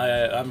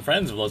 I'm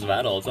friends with lots of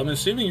adults. I'm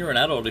assuming you're an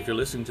adult if you're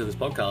listening to this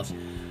podcast.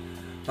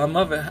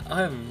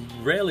 I've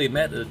rarely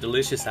met a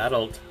delicious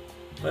adult,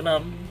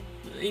 but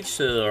each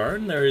to their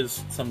own. There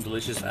is some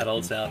delicious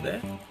adults out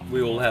there.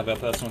 We all have our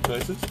personal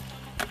choices.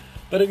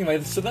 But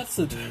anyway, so that's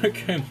the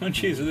Tokyo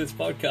Munchies of this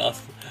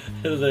podcast.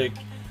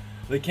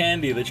 The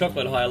candy, the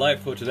chocolate highlight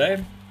for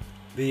today.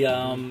 The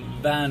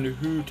Van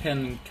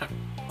Houten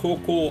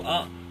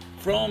Cocoa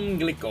from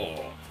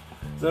Glico.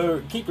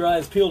 So keep your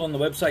eyes peeled on the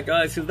website,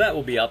 guys, because that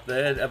will be up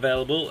there,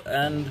 available.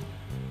 And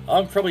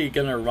I'm probably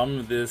going to run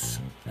with this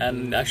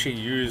and actually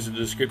use the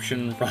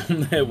description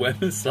from their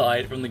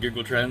website, from the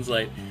Google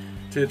Translate,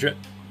 to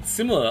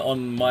similar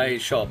on my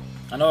shop.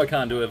 I know I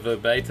can't do it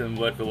verbatim,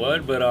 word for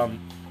word, but I'm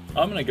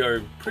going to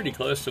go pretty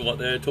close to what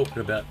they're talking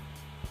about.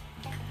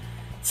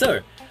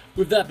 So,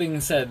 with that being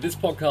said, this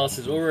podcast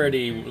is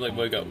already,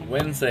 we've got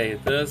Wednesday,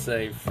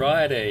 Thursday,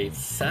 Friday,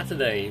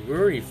 Saturday. We're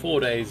already 4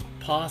 days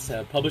past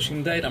our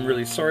publishing date. I'm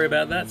really sorry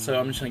about that, so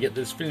I'm just going to get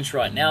this finished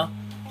right now.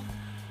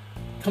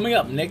 Coming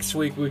up next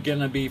week, we're going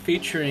to be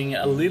featuring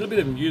a little bit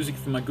of music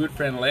from my good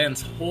friend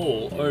Lance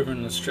Hall over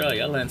in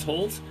Australia, Lance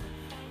Halls.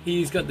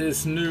 He's got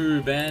this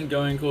new band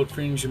going called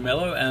Fringe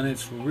Mellow, and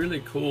it's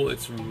really cool.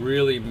 It's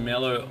really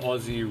mellow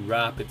Aussie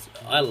rap.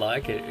 I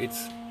like it.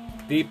 It's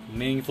deep,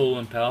 meaningful,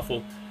 and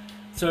powerful.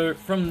 So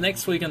from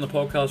next week on the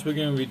podcast, we're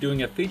going to be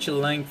doing a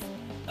feature-length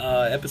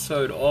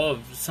episode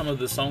of some of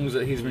the songs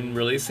that he's been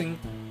releasing.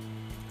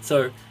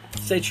 So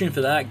stay tuned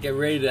for that. Get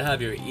ready to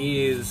have your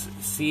ears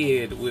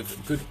seared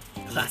with good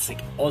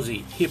classic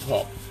Aussie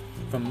hip-hop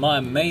from my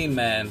main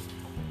man,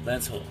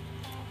 Lance Hall.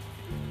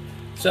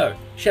 So,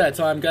 shout out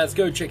time, guys.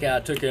 Go check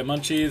out Tokyo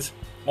Munchies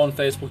on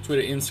Facebook,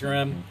 Twitter,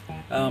 Instagram.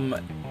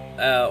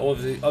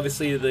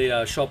 Obviously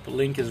the shop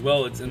link as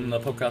well. It's in the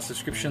podcast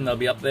description. They'll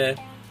be up there.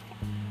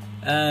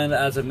 And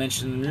as I've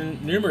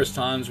mentioned numerous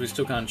times, we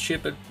still can't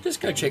ship it.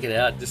 Just go check it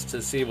out just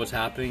to see what's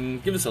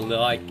happening. Give us a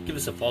like, give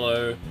us a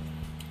follow.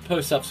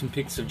 Post up some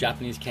pics of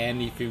Japanese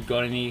candy if you've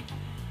got any.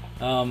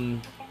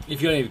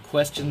 If you have any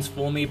questions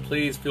for me,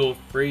 please feel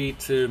free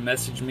to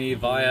message me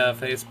via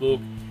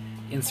Facebook,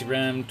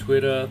 Instagram,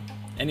 Twitter.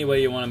 Any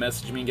way you want to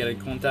message me and get in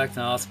contact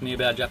and ask me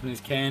about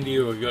Japanese candy,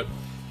 or you got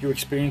your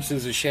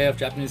experiences to share of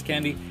Japanese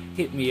candy,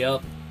 hit me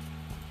up.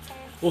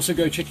 Also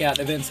go check out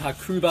Events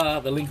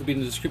Hakuba, the link will be in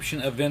the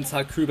description. Events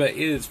Hakuba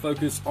is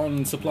focused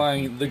on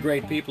supplying the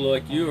great people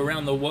like you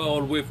around the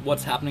world with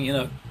what's happening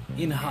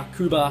in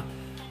Hakuba,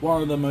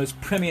 one of the most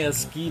premier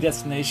ski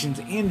destinations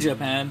in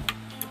Japan,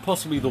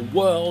 possibly the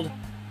world,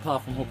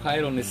 apart from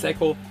Hokkaido and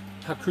Niseko.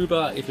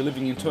 Hakuba, if you're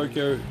living in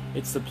Tokyo,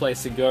 it's the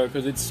place to go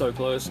because it's so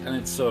close and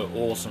it's so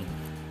awesome.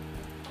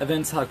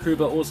 Events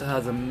Hakuba also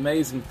has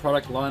amazing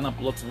product lineup,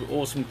 lots of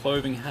awesome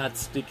clothing,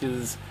 hats,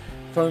 stickers,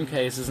 phone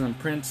cases and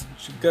prints.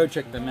 You should go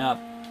check them out.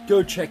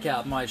 Go check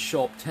out my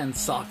shop,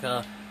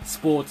 Tensaka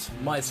Sports,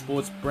 my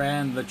sports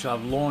brand which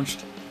I've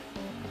launched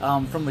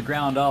from the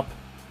ground up.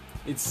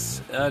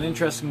 It's an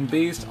interesting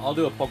beast. I'll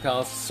do a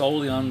podcast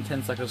solely on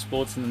Tensaka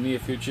Sports in the near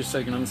future so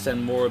you can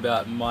understand more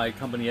about my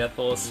company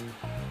ethos,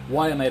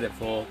 why I made it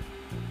for,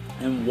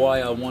 and why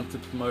I want to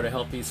promote a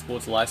healthy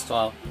sports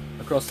lifestyle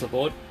across the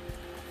board.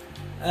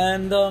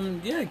 And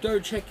yeah, go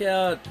check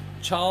out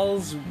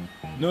Charles'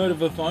 Nerd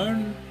of a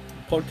Phone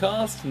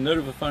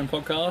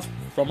podcast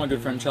from my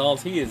good friend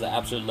Charles. He is an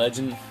absolute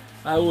legend.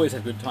 I always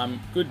have I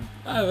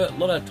have a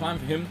lot of time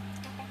for him.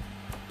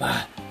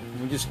 But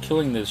I'm just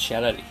killing this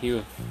shout out here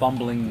with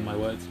fumbling my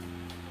words.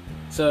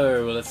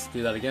 So let's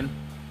do that again.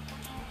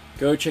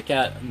 Go check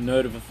out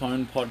Nerd of a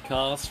Phone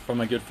podcast from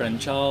my good friend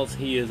Charles.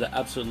 He is an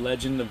absolute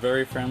legend, a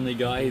very friendly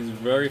guy. He's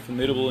very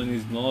formidable in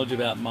his knowledge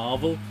about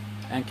Marvel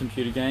and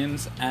computer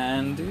games,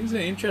 and he's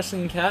an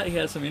interesting cat. He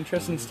has some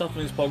interesting stuff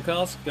on his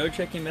podcast. Go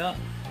check him out.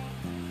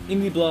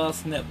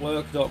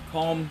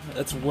 IndieBlastNetwork.com.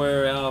 That's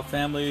where our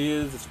family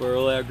is. That's where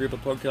all our group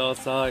of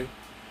podcasts are.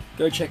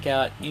 Go check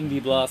out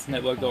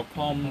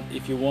IndieBlastNetwork.com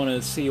if you want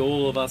to see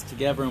all of us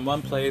together in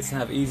one place and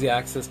have easy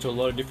access to a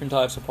lot of different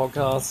types of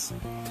podcasts.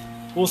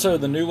 Also,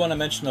 the new one I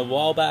mentioned a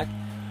while back,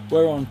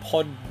 we're on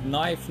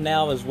Podknife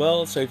now as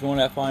well, so if you want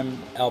to find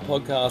our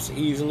podcast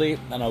easily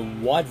and a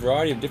wide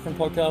variety of different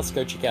podcasts,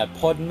 go check out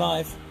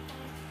Podknife.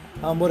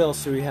 What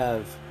else do we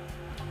have?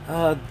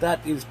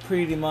 That is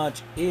pretty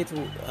much it.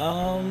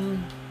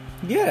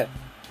 Yeah.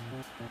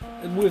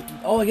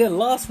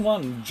 Last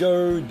one,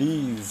 Joe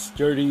Dees.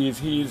 Joe Dees,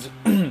 he's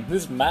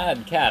this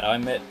mad cat I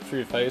met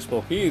through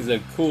Facebook. He's a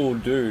cool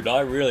dude.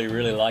 I really,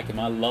 really like him.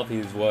 I love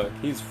his work.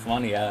 He's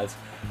funny as.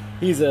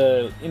 He's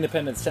an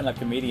independent stand-up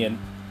comedian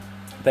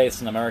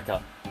based in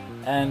America.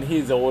 And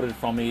he's ordered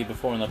from me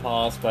before in the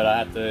past, but I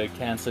had to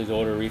cancel his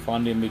order,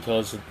 refund him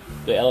because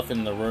the elephant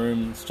in the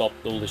room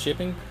stopped all the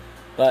shipping.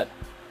 But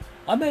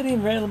I met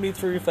him randomly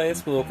through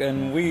Facebook,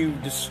 and we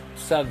just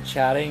started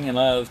chatting, and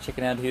I was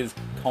checking out his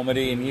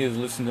comedy, and he was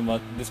listening to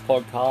this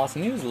podcast,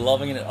 and he was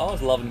loving it. I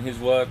was loving his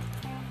work.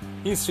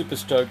 He's super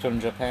stoked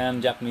on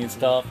Japanese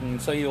stuff, and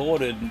so he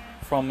ordered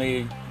from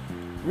me.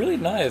 Really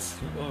nice.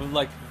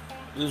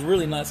 It was a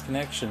really nice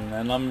connection,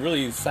 and I'm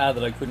really sad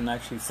that I couldn't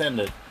actually send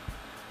it.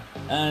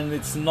 And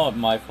it's not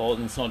my fault,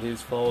 and it's not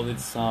his fault,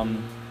 it's the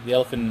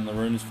elephant in the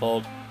room's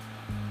fault.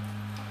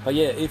 But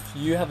yeah, if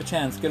you have a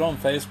chance, get on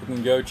Facebook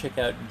and go check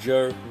out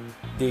Joe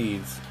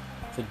Dees.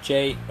 So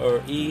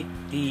Joedeez,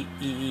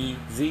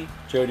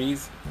 Joe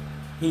Dees.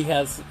 He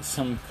has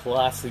some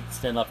classic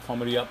stand-up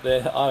comedy up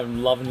there.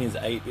 I'm loving his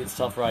 8-bit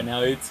stuff right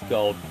now, it's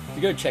gold.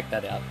 So go check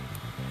that out.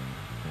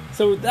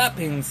 So with that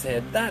being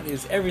said, that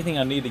is everything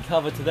I need to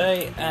cover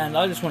today, and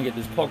I just want to get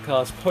this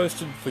podcast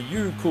posted for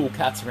you cool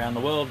cats around the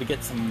world to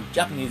get some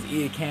Japanese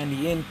ear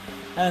candy in.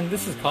 And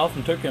this is Carl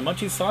from Tokyo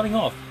Munchies signing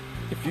off.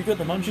 If you got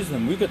the munchies,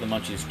 then we got the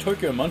munchies.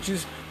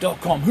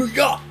 TokyoMunchies.com.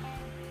 Hoo-yah!